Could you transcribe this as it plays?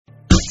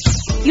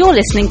You're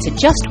listening to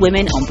Just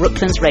Women on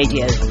Brooklands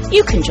Radio.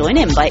 You can join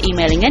in by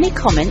emailing any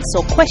comments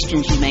or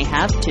questions you may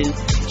have to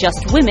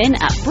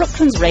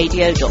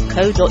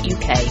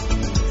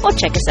justwomen@brooklandsradio.co.uk or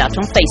check us out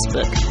on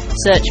Facebook.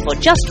 Search for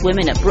Just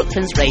Women at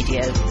Brooklands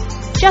Radio.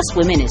 Just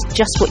Women is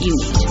just what you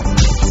need.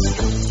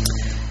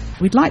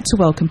 We'd like to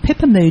welcome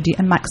Pippa, Moody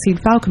and Maxine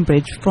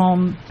Falconbridge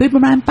from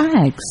Boomerang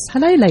Bags.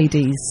 Hello,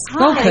 ladies.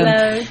 Hi. Welcome.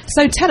 Hello.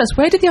 So tell us,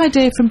 where did the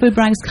idea from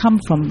Boomerangs come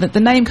from? The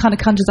name kind of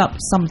conjures up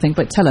something,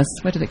 but tell us,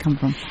 where did it come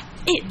from?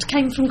 It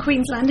came from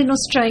Queensland in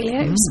Australia.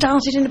 It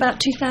started in about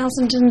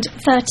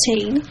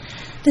 2013.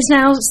 There's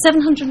now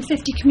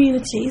 750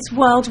 communities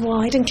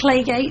worldwide, and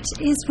Claygate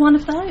is one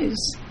of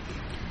those.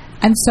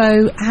 And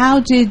so, how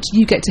did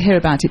you get to hear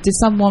about it? Did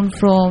one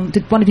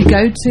of you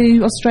go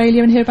to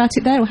Australia and hear about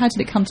it there, or how did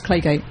it come to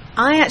Claygate?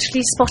 I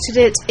actually spotted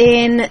it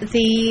in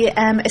the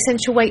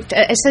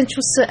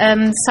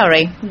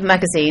Surrey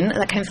magazine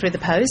that came through the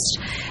post.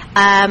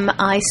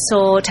 I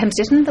saw Thames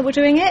Ditton that were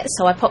doing it,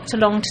 so I popped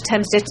along to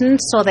Thames Ditton,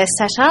 saw their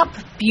setup,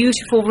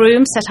 beautiful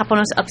room set up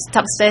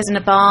upstairs in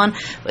a barn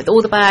with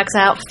all the bags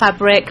out,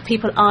 fabric,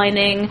 people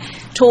ironing,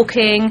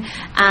 talking,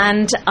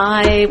 and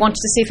I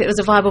wanted to see if it was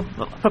a viable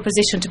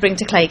proposition to bring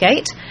to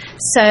Claygate.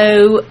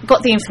 So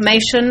got the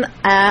information.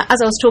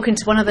 As I was talking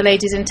to one of the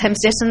ladies in Thames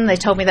Ditton, they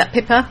told me that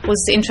Pippa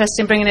was interested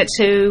in bringing it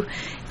to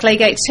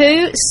Claygate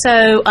too,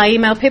 so I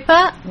emailed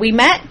Pippa, we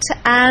met,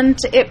 and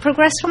it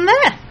progressed from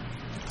there.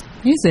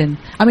 Amazing.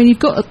 I mean, you've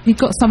got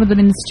some of them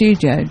in the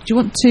studio. Do you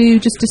want to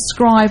just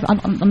describe? I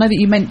know that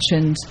you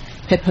mentioned,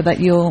 Pippa, that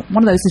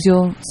one of those is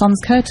your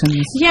son's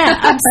curtains. Yeah,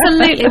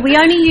 absolutely. We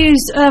only use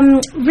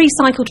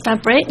recycled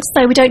fabrics,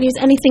 so we don't use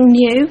anything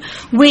new.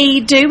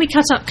 We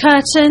cut up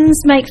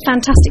curtains, make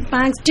fantastic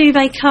bags,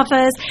 duvet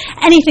covers,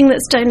 anything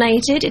that's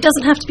donated. It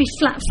doesn't have to be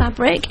flat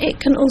fabric.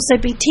 It can also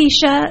be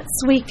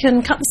T-shirts. We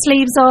can cut the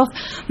sleeves off,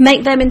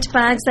 make them into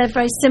bags. They're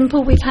very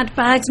simple. We've had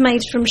bags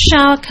made from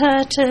shower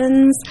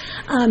curtains,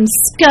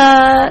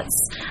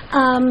 skirts.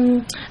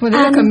 Well, they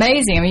look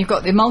amazing. I mean, you've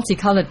got the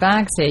multicoloured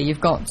bags here.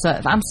 You've got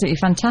absolutely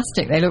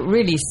fantastic. They look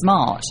really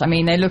smart. I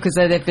mean, they look as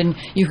though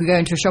you could go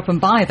into a shop and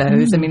buy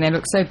those. I mean, they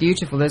look so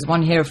beautiful. There's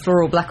one here, a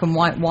floral black and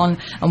white one,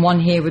 and one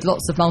here with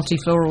lots of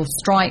multi-floral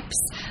stripes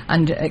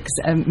and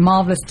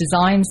marvellous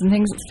designs and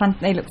things.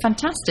 They look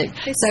fantastic.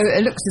 So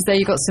it looks as though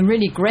you've got some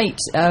really great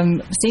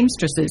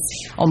seamstresses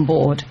on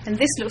board. And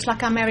this looks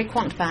like our Mary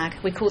Quant bag.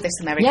 We call this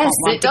the Mary Quant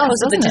one it does,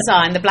 because of the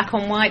design, the black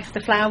on white,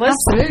 the flowers,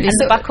 absolutely, and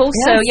the buckles.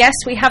 Yes. So yes,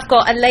 we have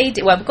got a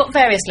lady. Well, we've got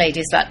various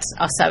ladies that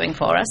are sewing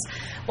for us.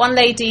 One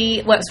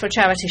lady works for a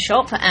charity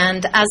shop,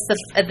 and as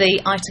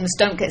the items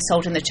don't get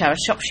sold in the charity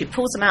shop, she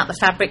pulls them out the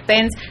fabric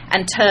bins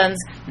and turns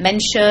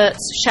men's shirts,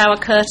 shower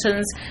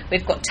curtains.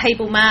 We've got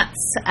table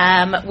mats.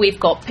 We've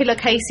got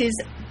pillowcases,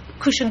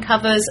 cushion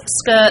covers,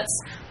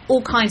 skirts.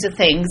 All kinds of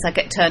things that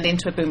get turned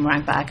into a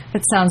boomerang bag.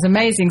 It sounds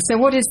amazing. So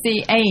what is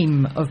the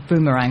aim of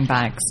boomerang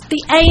bags?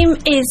 The aim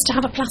is to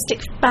have a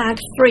plastic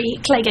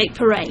bag-free Claygate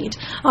parade.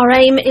 Our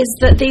aim is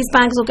that these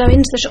bags will go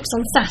into the shops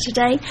on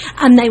Saturday,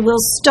 and they will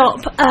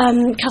stop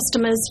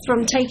customers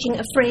from taking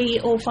a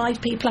 3 or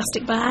 5p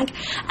plastic bag.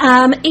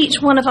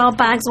 Each one of our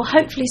bags will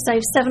hopefully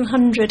save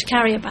 700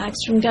 carrier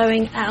bags from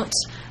going out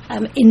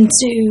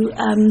into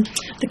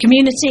the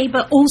community,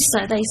 but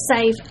also they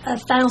save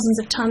thousands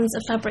of tons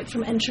of fabric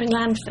from entering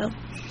landfill.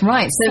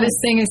 Right, so this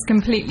thing is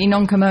completely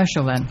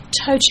non-commercial then?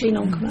 Totally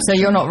non-commercial. So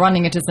you're not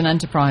running it as an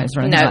enterprise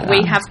or anything like that? No,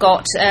 we have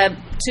got 2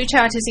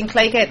 charities in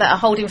Claygate that are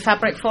holding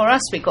fabric for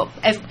us. We've got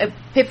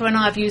Pippa and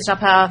I have used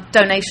up our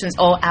donations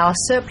or our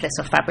surplus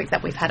of fabric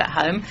that we've had at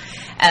home.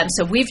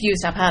 So we've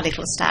used up our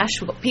little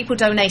stash. We've got people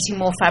donating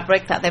more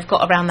fabric that they've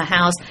got around the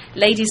house.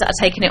 Ladies that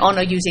are taking it on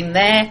are using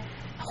their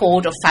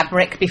hoard of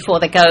fabric before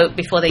they're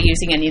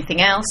using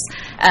anything else.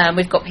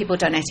 We've got people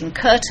donating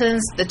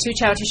curtains. The 2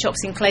 charity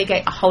shops in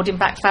Claygate are holding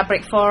back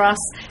fabric for us,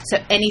 so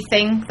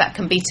anything that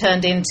can be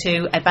turned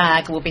into a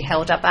bag will be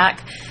held up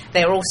back.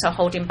 They're also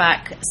holding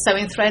back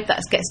sewing thread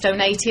that gets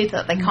donated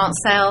that they can't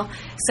sell.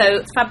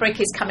 So fabric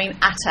is coming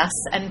at us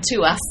and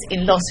to us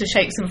in lots of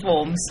shapes and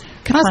forms.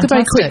 Can I ask a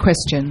very quick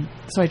question?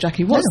 Sorry,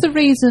 Jackie. What's the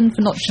reason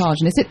for not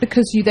charging? Is it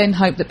because you then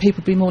hope that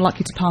people will be more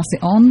likely to pass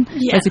it on?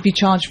 Yeah. Whereas if you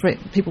charge for it,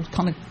 people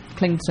kind of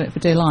cling to it for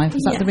dear life.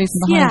 Is that the reason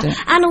behind it?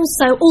 And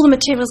also all the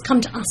materials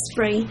come to us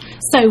free,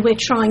 so we're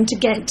trying to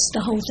get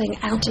the whole thing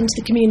out into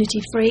the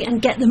community free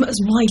and get them as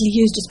widely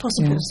used as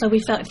possible. So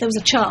we felt if there was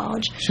a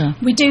charge,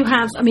 we do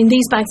have, I mean,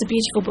 these bags are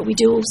beautiful, but we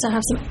do also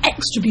have some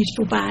extra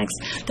beautiful bags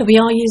that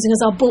we are using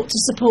as our bought to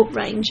support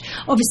range.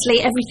 Obviously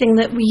everything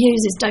that we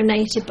use is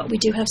donated, but we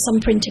do have some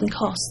printing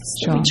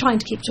costs that we're trying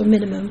to keep to a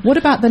minimum. What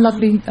about the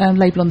lovely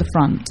label on the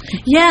front?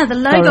 Yeah, the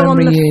logo on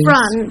the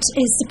front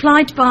is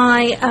supplied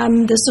by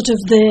the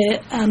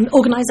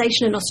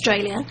organisation in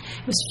Australia.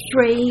 It was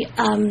free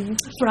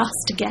for us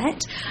to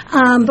get,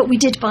 but we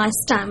did buy a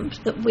stamp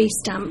that we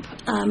stamp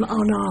on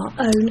our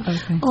own,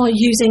 or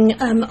using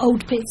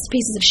old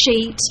pieces of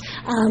sheet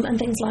and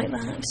things like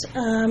that.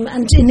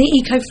 And in the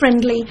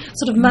eco-friendly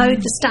sort of mode,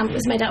 the stamp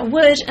was made out of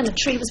wood and a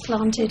tree was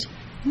planted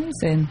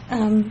Amazing.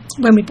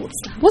 when we bought the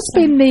stamps. What's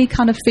been the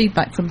kind of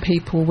feedback from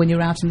people when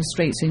you're out in the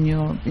streets and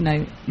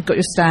you've got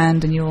your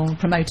stand and you're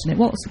promoting it?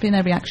 What's been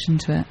their reaction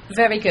to it?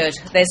 Very good.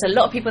 There's a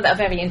lot of people that are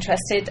very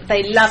interested.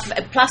 They love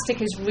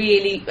plastic is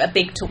really a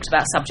big talked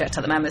about subject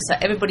at the moment. So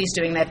everybody's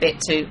doing their bit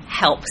to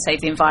help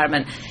save the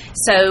environment.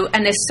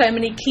 And there's so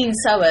many keen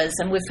sewers,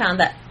 and we've found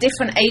that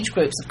different age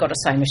groups have got a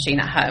sewing machine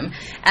at home,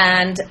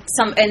 and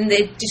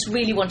they just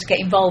really want to get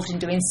involved in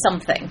doing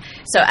something.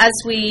 So as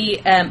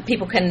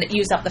people can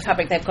use up the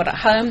fabric they've got at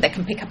home, they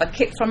can pick up a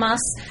kit from us.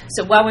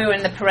 So while we were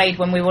in the parade,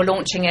 when we were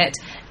launching it,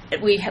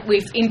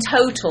 we've in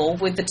total,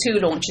 with the 2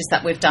 launches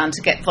that we've done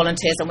to get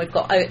volunteers, and we've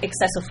got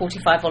excess of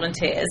 45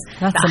 volunteers.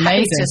 That's that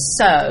amazing. to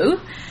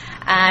sew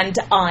and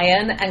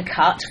iron and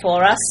cut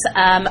for us.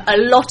 A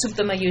lot of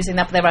them are using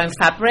up their own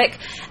fabric,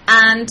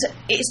 and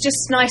it's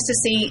just nice to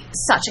see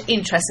such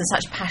interest and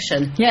such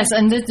passion. Yes,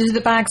 and do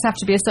the bags have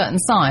to be a certain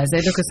size?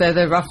 They look as though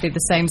they're roughly the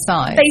same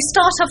size. They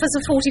start off as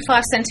a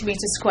 45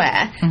 centimetre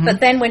square,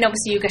 but then when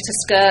obviously you get a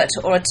skirt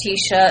or a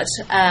t-shirt,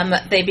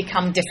 they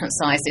become different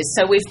sizes.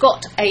 So we've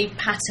got a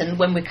pattern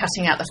when we're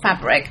cutting out the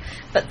fabric,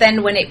 but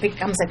then when it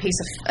becomes a piece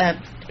of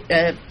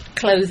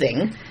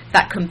clothing,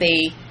 that can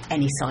be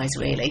any size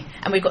really.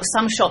 And we've got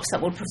some shops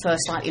that will prefer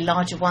slightly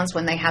larger ones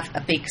when they have a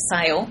big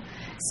sale.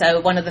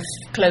 So one of the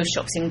clothes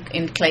shops in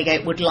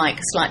Claygate would like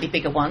slightly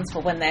bigger ones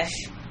for when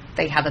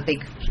they have a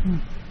big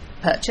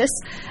purchase.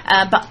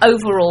 But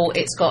overall,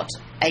 it's got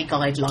a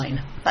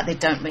guideline, but they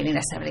don't really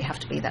necessarily have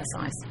to be that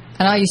size.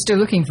 And are you still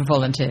looking for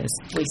volunteers?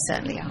 We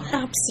certainly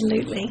are.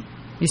 Absolutely.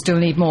 You still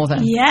need more then?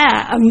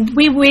 Yeah,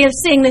 we're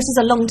seeing this as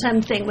a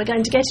long-term thing. We're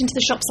going to get into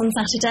the shops on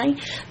Saturday.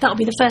 That'll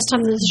be the first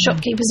time that the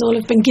shopkeepers all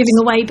have been giving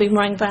away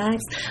boomerang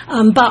bags.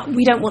 But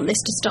we don't want this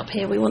to stop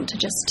here. We want to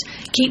just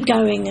keep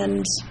going.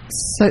 And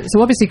So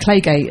obviously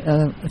Claygate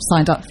have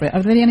signed up for it.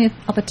 Are there any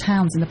other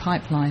towns in the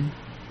pipeline?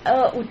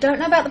 We don't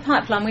know about the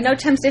pipeline. We know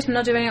Thames Ditton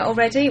are doing it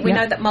already. We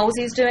know that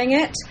Molesey's doing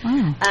it.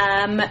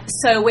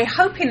 So we're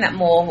hoping that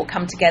more will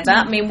come together.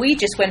 I mean, we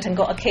just went and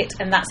got a kit,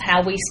 and that's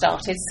how we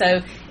started.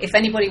 So if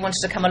anybody wanted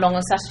to come along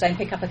on Saturday and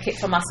pick up a kit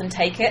from us and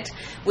take it,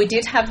 we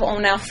did have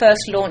on our first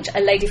launch a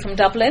lady from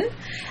Dublin,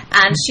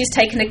 and she's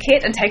taken a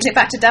kit and taken it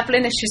back to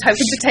Dublin, and she's hoping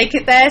to take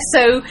it there.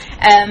 So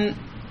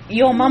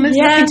your mum is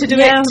looking to do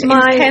it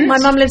in Kent? My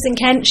mum lives in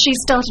Kent. She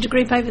started a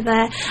group over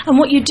there. And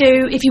what you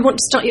do, if you want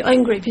to start your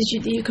own group, is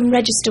you can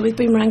register with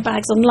Boomerang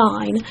Bags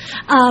online.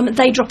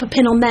 They drop a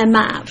pin on their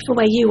map for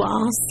where you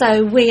are.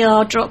 So we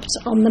are dropped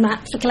on the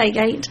map for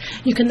Claygate.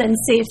 You can then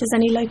see if there's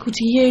any local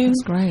to you.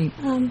 That's great.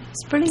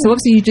 It's brilliant. So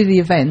obviously you do the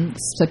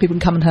events, so people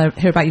can come and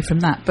hear about you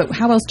from that. But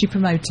how else do you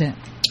promote it?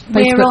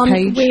 We're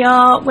page?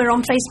 We're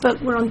on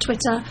Facebook, we're on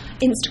Twitter,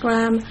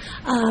 Instagram,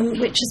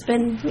 which has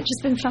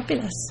been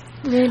fabulous.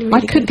 Really I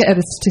could get a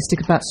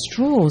statistic about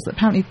straws.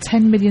 Apparently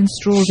 10 million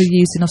straws are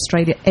used in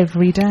Australia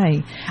every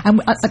day.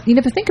 And you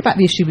never think about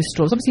the issue with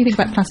straws. Obviously you think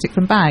about plastic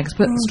from bags,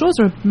 but straws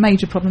are a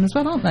major problem as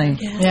well, aren't they?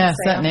 Yeah,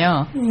 certainly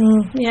are.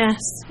 Yes,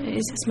 it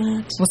is. It's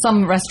mad. Well,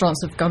 some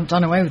restaurants have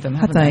done away with them,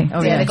 haven't they?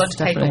 Oh, yeah, they've got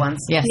to paper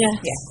ones. Yes.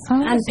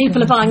 Oh, and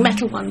people are buying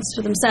metal ones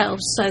for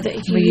themselves, so that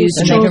if you use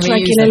straws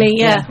regularly,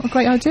 What a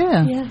great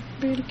idea. Yeah,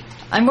 really good.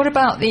 And what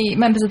about the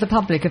members of the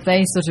public? Have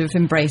they sort of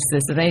embraced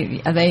this?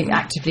 Are they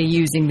actively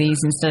using these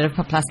instead of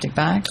plastic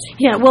bags?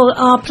 Yeah, well,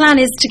 our plan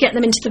is to get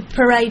them into the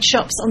parade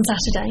shops on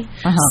Saturday.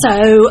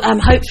 So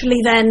hopefully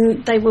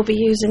then they will be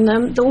using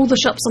them. All the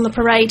shops on the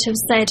parade have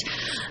said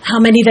how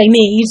many they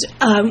need.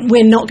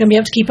 We're not going to be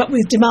able to keep up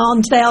with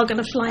demand. They are going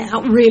to fly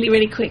out really,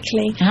 really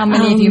quickly. How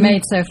many have you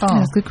made so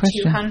far? That's a good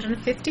question.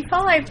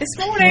 255 this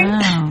morning.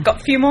 Wow. Got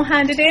a few more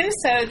handed in,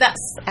 so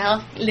that's our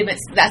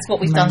limits. That's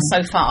what we've done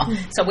so far.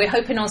 So we're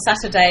hoping on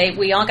Saturday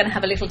we are going to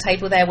have a little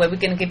table there where we're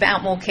going to give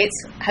out more kits,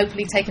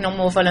 hopefully taking on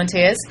more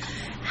volunteers,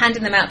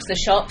 handing them out to the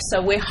shops.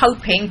 So we're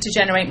hoping to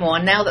generate more.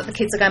 And now that the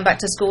kids are going back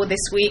to school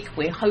this week,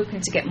 we're hoping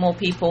to get more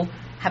people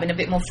having a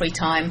bit more free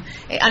time.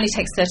 It only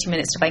takes 30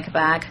 minutes to make a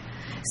bag.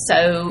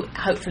 So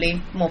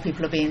hopefully more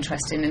people will be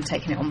interested in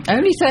taking it on.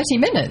 Only 30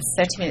 minutes?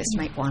 30 minutes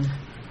to make one.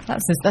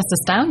 That's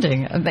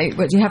astounding.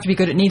 But you have to be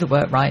good at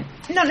needlework, right?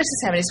 Not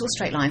necessarily. It's all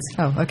straight lines.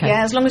 Oh, okay.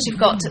 Yeah, as long as you've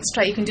got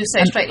straight, you can do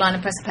say a straight line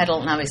and press a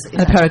pedal. No, it's and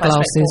a pair of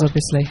glasses,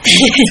 obviously.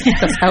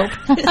 Does help.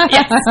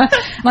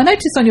 And I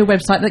noticed on your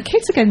website that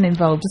kids are getting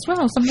involved as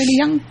well. Some really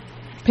young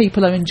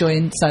people are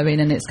enjoying sewing,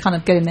 and it's kind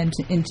of getting them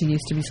into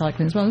used to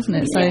recycling as well, isn't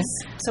it? Yes.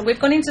 So we've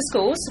gone into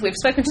schools. We've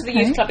spoken to the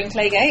youth club in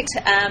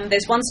Claygate.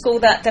 There's one school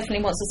that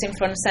definitely wants us in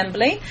for an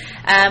assembly.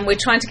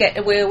 We're trying to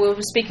get. We're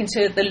speaking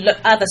to the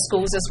other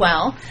schools as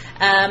well.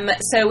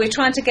 So we're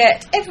trying to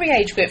get every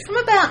age group from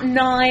about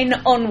 9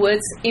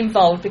 onwards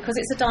involved, because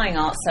it's a dying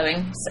art,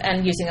 sewing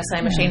and using a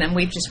sewing machine, and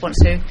we just want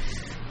to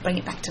bring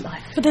it back to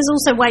life. But there's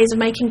also ways of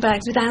making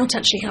bags without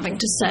actually having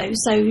to sew.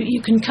 So you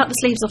can cut the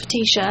sleeves off a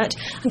t-shirt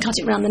and cut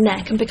it around the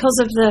neck, and because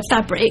of the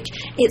fabric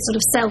it sort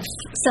of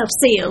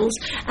self-seals,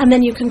 and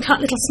then you can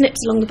cut little snips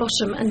along the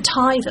bottom and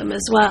tie them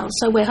as well.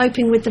 So we're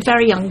hoping with the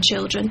very young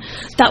children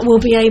that we'll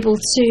be able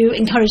to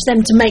encourage them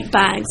to make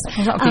bags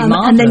that would be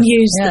marvellous. and then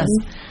use them.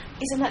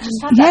 Isn't that just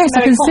fabulous? Yes,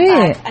 I can see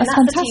it. And That's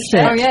the fantastic.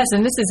 t-shirt. Oh yes,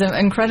 and this is an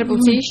incredible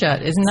T-shirt.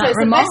 Isn't that So it's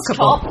remarkable? the best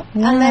top,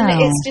 and then Wow.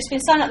 it's just been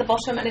sewn at the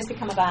bottom and it's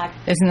become a bag.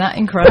 Isn't that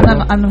And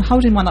incredible? I'm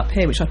holding one up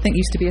here, which I think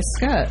used to be a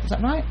skirt. Is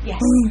that right? Yes.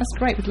 That's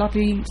great, with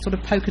lovely sort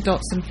of polka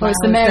dots and Well, flowers,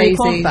 it's the Mary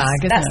Quad daisies. bag,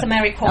 isn't That's it? the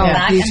Mary Quad Oh,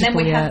 bag, and then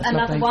we beautiful, have yeah, it's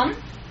another lovely. one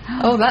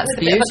Oh, that's with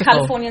a bit of a beautiful.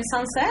 Californian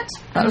sunset.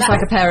 That looks And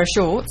like a pair of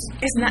shorts.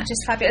 Isn't that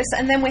just fabulous?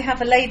 And then we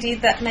have a lady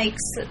that makes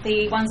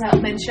the ones out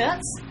of men's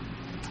shirts.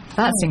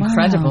 That's wow.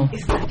 incredible.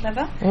 Isn't that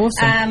clever?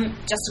 Awesome.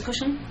 Just a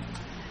cushion.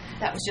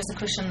 That was just a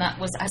cushion that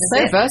was added.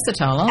 So in.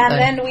 versatile, aren't And they?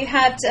 then we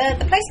had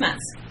the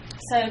placemats.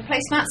 So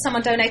placemats,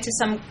 someone donated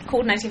some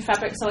coordinating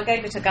fabric, so I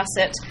gave it a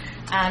gusset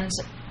and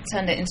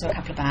turned it into a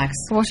couple of bags.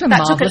 What a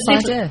that took a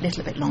marvellous idea.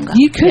 little bit longer.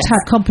 You could Yes. have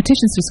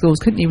competitions for schools,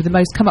 couldn't you, with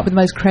come up with the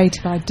most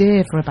creative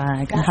idea for a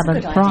bag and That's have a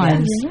a good prize.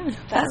 idea.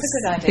 That's a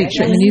good idea.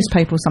 Feature it in the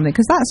newspaper or something,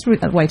 because that's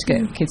a way to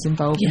get kids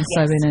involved in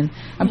sewing.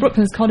 And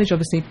Brooklands College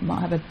obviously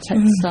might have a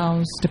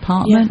textiles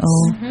department,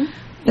 or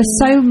there's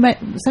so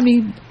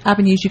many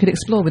avenues you could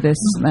explore with this,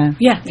 isn't there?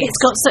 Yeah, it's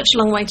got such a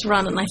long way to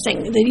run, and I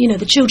think that,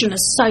 the children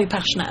are so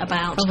passionate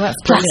about that's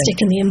plastic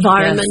brilliant. and the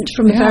environment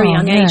from a Yeah, very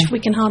young age. yeah. If we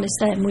can harness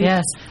them.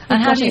 Yes.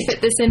 And how got do you it.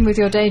 fit this in with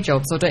your day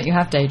jobs, or don't you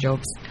have day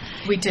jobs?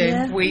 We do.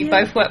 Yeah, We yeah.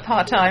 both work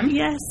part-time.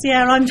 Yes,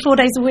 yeah, I'm 4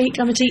 days a week.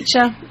 I'm a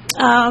teacher,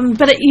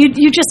 but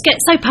you just get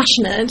so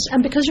passionate,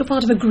 and because you're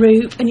part of a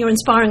group and you're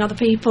inspiring other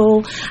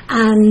people,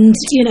 and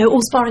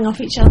all sparring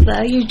off each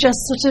other, you just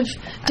sort of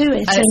do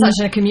it. And it's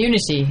such a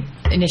community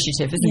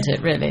initiative, isn't it,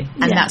 really?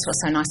 And Yeah. that's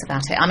what's so nice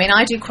about it. I mean,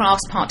 I do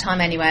crafts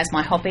part-time anyway as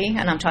my hobby,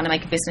 and I'm trying to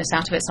make a business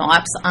out of it, so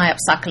I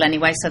upcycle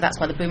anyway, so that's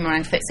why the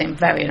boomerang fits in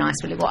very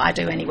nicely with what I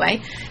do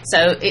anyway.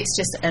 So it's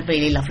just a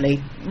really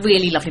lovely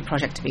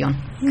project to be on.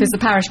 Because the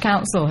parish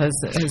council has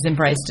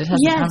embraced it,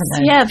 Yes, haven't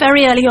they? yeah.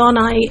 Very early on,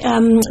 I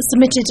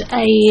submitted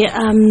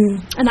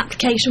an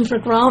application for a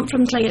grant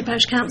from Claygate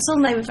Parish Council,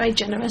 and they were very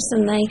generous,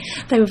 and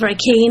they were very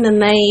keen, and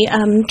they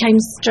came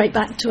straight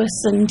back to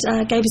us and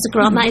gave us a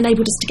grant that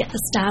enabled us to get the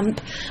stamp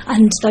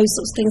and those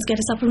sorts of things, get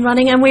us up and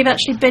running. And we've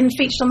actually been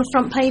featured on the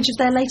front page of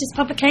their latest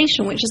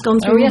publication, which has gone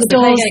Oh, through all yes, the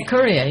the doors Claygate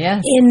Courier,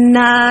 yes. in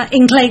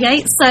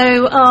Claygate.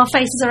 So our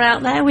faces are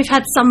out there. We've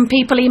had some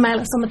people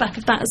email us on the back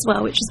of that as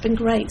well, which has been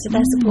great. So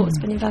their support has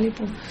been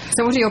invaluable.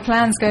 So what are your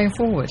plans going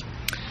forward?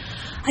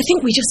 I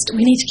think we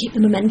need to keep the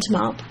momentum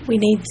up. We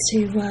need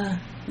to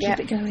keep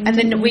it going. And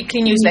then the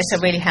weekly newsletter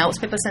really helps.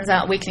 Pippa sends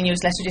out a weekly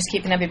newsletter, just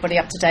keeping everybody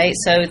up to date.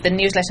 So the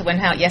newsletter went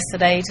out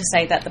yesterday to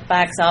say that the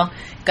bags are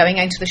going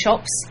into the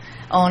shops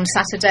on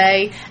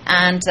Saturday,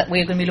 and that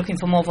we're going to be looking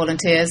for more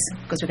volunteers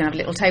because we're going to have a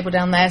little table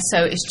down there.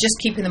 So it's just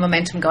keeping the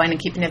momentum going and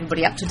keeping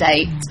everybody up to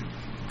date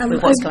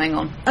with what's going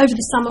on. Over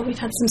the summer, we've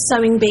had some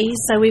sewing bees,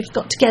 so we've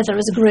got together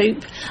as a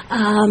group.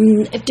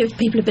 If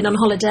people have been on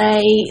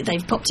holiday,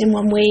 they've popped in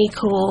 1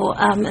 week, or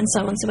and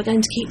so on. So we're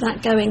going to keep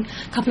that going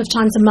a couple of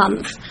times a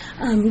month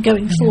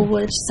going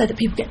forward, so that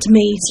people get to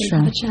meet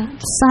and have a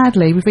chat.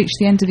 Sadly, we've reached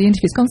the end of the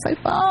interview. It's gone so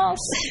fast.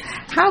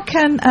 How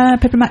can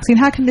Pippa, Maxine,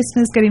 how can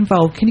listeners get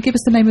involved? Can you give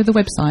us the name of the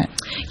website?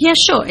 Yeah,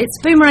 sure. It's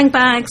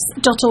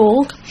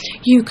boomerangbags.org.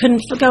 You can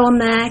go on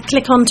there,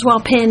 click onto our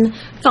pin,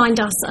 find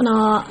us,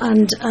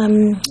 and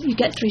you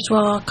get through to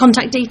our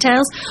contact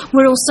details.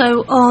 We're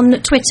also on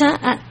Twitter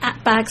at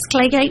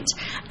 @BagsClaygate,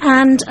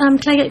 and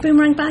Claygate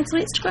Boomerang Bags on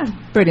Instagram.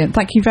 Brilliant.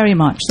 Thank you very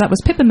much. That was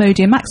Pippa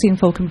Moody and Maxine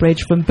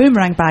Falconbridge from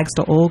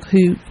boomerangbags.org,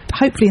 who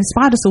hopefully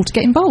inspired us all to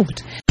get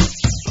involved.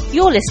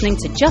 You're listening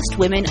to Just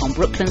Women on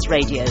Brooklands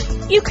Radio.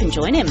 You can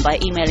join in by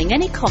emailing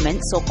any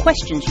comments or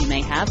questions you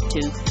may have to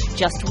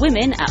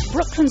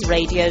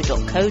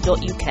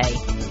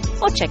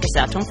justwomen@brooklandsradio.co.uk, or check us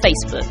out on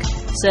Facebook.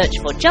 Search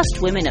for Just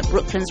Women at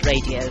Brooklands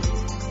Radio.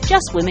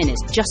 Just Women is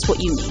just what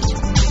you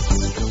need.